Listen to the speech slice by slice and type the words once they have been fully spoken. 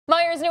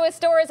Meijer's newest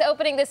store is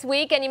opening this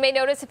week, and you may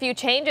notice a few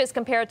changes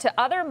compared to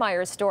other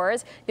Meijer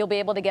stores. You'll be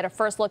able to get a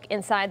first look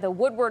inside the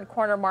Woodward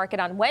Corner Market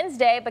on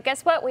Wednesday, but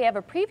guess what? We have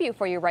a preview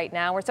for you right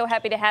now. We're so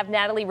happy to have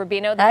Natalie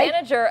Rubino, the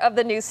manager of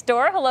the new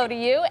store. Hello to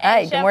you. And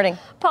Hi, Chef good morning.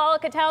 Paul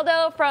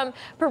Cataldo from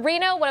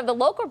Perino, one of the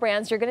local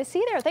brands you're going to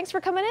see there. Thanks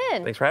for coming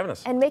in. Thanks for having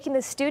us. And making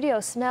the studio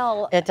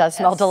smell. It does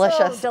smell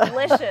delicious. So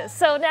delicious.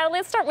 So now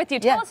let's start with you.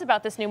 Tell us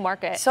about this new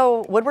market.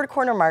 So Woodward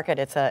Corner Market,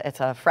 it's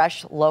a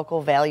fresh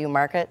local value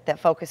market that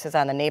focuses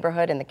on the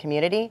neighborhood and the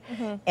community.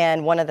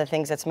 And one of the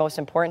things that's most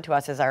important to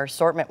us is our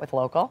assortment with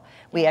local.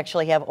 We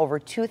actually have over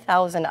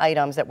 2,000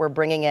 items that we're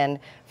bringing in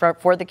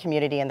for the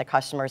community and the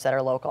customers that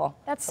are local.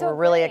 That's so we're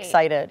really great.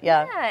 excited.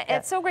 Yeah,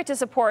 it's so great to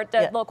support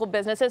local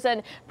businesses,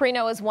 and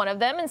Perino is one of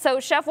them. And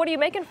so, Chef, what are you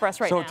making for us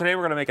right now? So today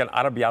we're going to make an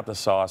arrabbiata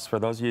sauce. For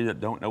those of you that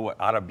don't know what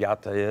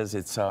arrabbiata is,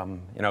 it's you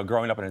know,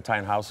 growing up in an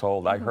Italian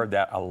household, I heard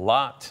that a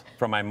lot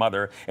from my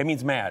mother. It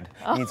means mad.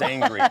 It means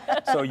angry.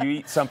 So you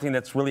eat something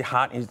that's really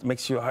hot and it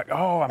makes you like,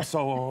 oh, I'm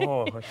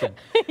so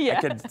I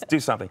could do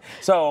something.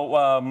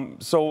 So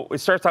so it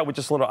starts out with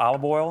just a little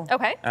olive oil.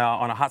 Okay.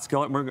 On a hot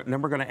skillet.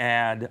 Then we're going to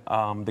add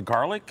the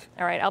garlic.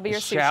 All right, I'll be your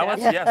sous chef.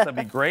 Shallots, yes, that'd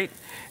be great.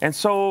 And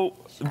so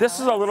this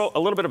is a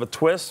little bit of a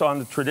twist on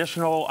the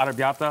traditional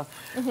arrabbiata,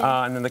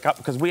 and then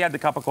because we had the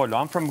capicola.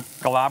 I'm from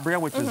Calabria,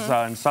 which is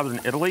in southern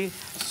Italy,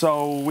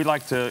 so we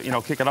like to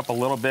kick it up a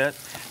little bit.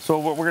 So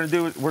what we're going to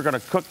do is we're going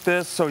to cook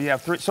this. So you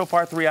have so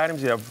far three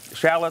items. You have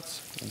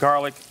shallots,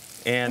 garlic,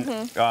 and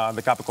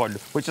the capicola,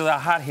 which is a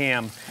hot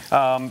ham.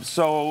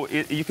 So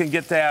you can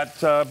get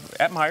that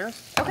at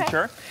Meijer's, I'm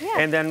sure. Yeah.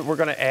 And then we're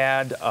going to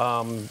add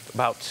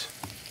about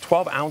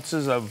 12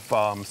 ounces of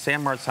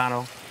San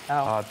Marzano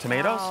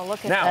tomatoes. Oh,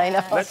 look at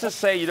now, let's just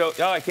say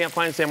I can't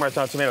find San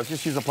Marzano tomatoes.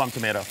 Just use a plum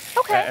tomato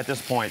at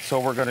this point. So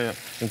we're going to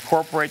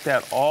incorporate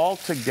that all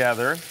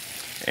together.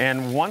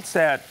 And once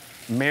that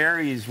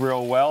marries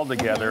real well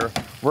together,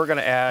 we're going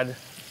to add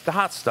the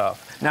hot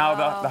stuff.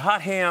 Now, the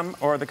hot ham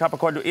or the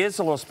capicola is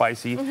a little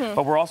spicy,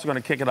 but we're also going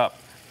to kick it up.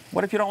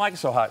 What if you don't like it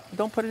so hot?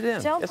 Don't put it in.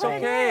 It's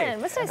okay.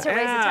 It's nice to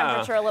raise the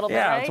temperature a little bit,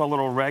 right? Yeah, it's a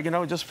little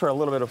oregano just for a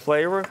little bit of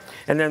flavor.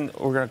 And then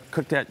we're going to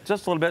cook that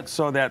just a little bit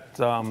so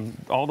that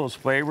all those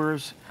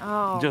flavors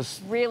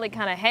just really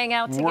kind of hang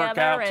out together. Work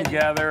out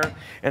together.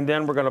 And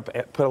then we're going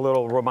to put a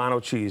little Romano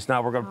cheese.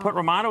 Now, we're going to put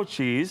Romano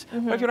cheese,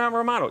 but if you don't have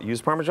Romano,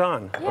 use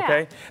Parmesan,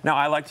 okay? Now,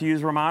 I like to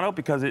use Romano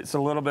because it's a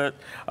little bit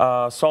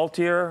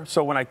saltier.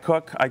 So when I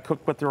cook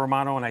with the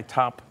Romano and I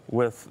top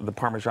with the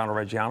Parmigiano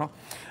Reggiano.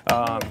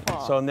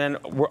 So and then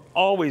we're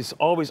always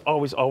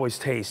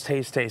taste.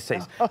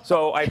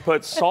 So I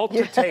put salt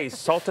to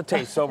taste,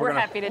 So we're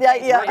happy to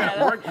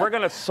taste. We're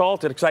gonna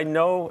salt it because I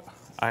know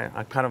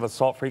I'm kind of a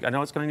salt freak. I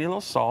know it's gonna need a little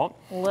salt.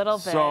 A little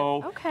bit.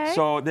 So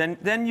so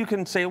then you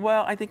can say,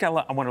 well, I think I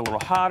want it a little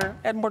hotter.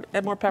 Add more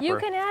pepper. You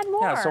can add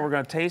more. Yeah. So we're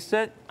gonna taste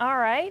it. All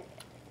right.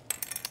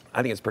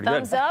 I think it's pretty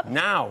Thumbs good. up.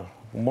 Now,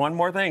 one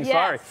more thing. Yes.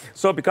 Sorry.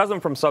 So because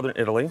I'm from southern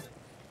Italy,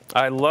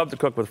 I love to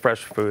cook with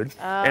fresh food.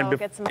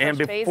 Get some fresh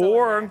basil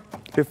in there.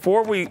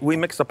 Before we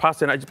mix the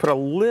pasta in, I just put a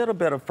little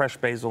bit of fresh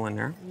basil in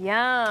there.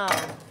 Yum.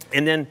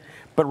 And then,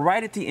 but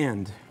right at the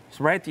end,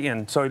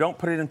 so you don't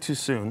put it in too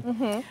soon.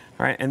 All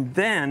right, and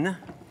then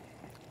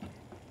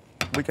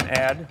we can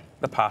add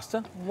the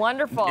pasta.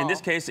 Wonderful. In this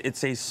case,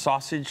 it's a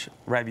sausage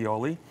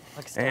ravioli.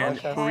 And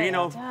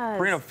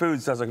Perino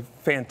Foods does a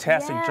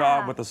fantastic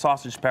job with the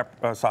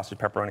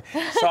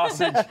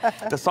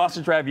the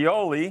sausage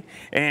ravioli,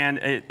 and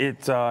it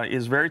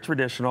is very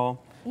traditional.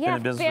 Yeah, been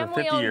in business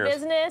for 50 years.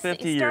 Business,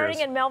 50 years.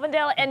 starting in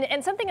Melvindale,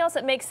 and something else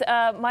that makes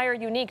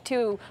Meijer unique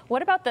too.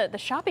 What about the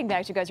shopping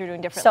bags you guys are doing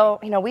differently?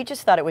 So we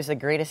just thought it was the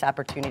greatest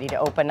opportunity to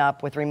open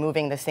up with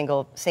removing the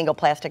single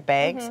plastic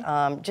bags,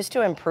 just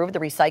to improve the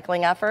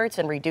recycling efforts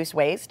and reduce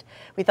waste.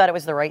 We thought it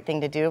was the right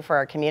thing to do for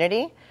our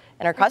community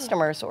and our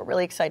customers, so we're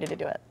really excited to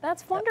do it.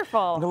 That's wonderful.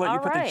 I'm going to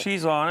let you put the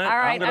cheese on it. All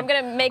right, I'm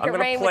going to make it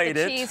rain with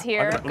the cheese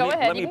here. Go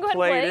ahead, you can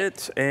go ahead and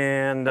plate it.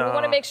 And we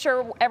want to make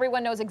sure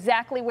everyone knows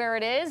exactly where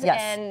it is.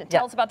 And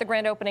tell us about the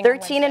grand opening.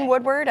 13 in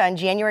Woodward on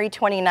January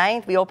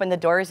 29th. We open the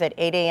doors at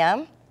 8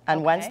 a.m.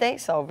 on Wednesday,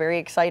 so very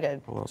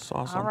excited. A little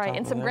sauce All right,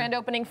 and some grand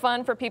opening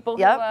fun for people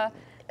who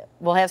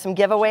we'll have some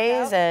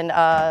giveaways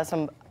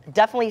and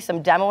definitely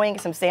some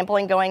demoing, some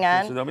sampling going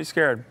on. So don't be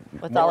scared.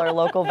 With all our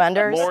local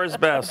vendors. More is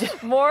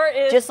best. More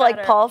is just better.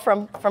 Like Paul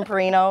from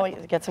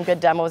Perino, get some good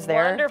demos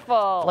there.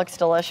 Wonderful. Looks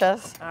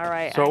delicious. All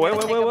right. So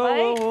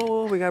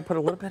whoa. We got to put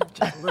a little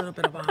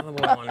bit of olive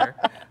oil on there.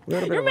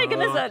 You're making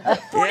this a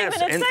 40-minute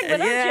segment,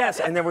 aren't you? Yes,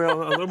 and then we're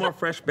a little more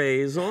fresh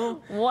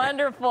basil.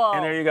 Wonderful.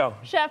 And there you go.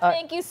 Chef,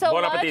 thank you so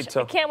much.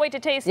 Can't wait to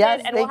taste it.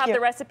 And we'll have the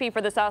recipe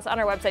for the sauce on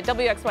our website,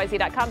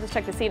 WXYZ.com. Just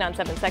check the Scene on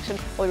 7 section.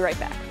 We'll be right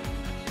back.